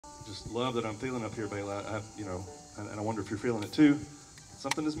just love that I'm feeling up here, Béla. And I wonder if you're feeling it too.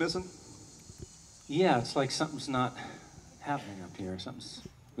 Something is missing? Yeah, it's like something's not happening up here.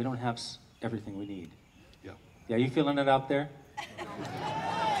 We don't have everything we need. Yeah. Yeah, you feeling it out there?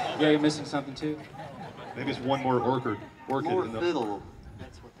 Yeah, you're missing something too? Maybe it's one more orchid More in the fiddle.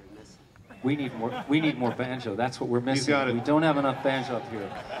 That's what they're missing. We need more banjo. That's what we're missing. He's got it. We don't have enough banjo up here.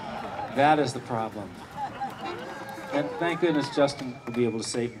 That is the problem. And thank goodness Justin will be able to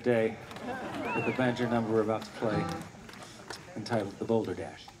save the day with the banjo number we're about to play, entitled The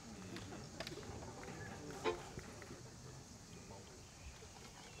Boulderdash.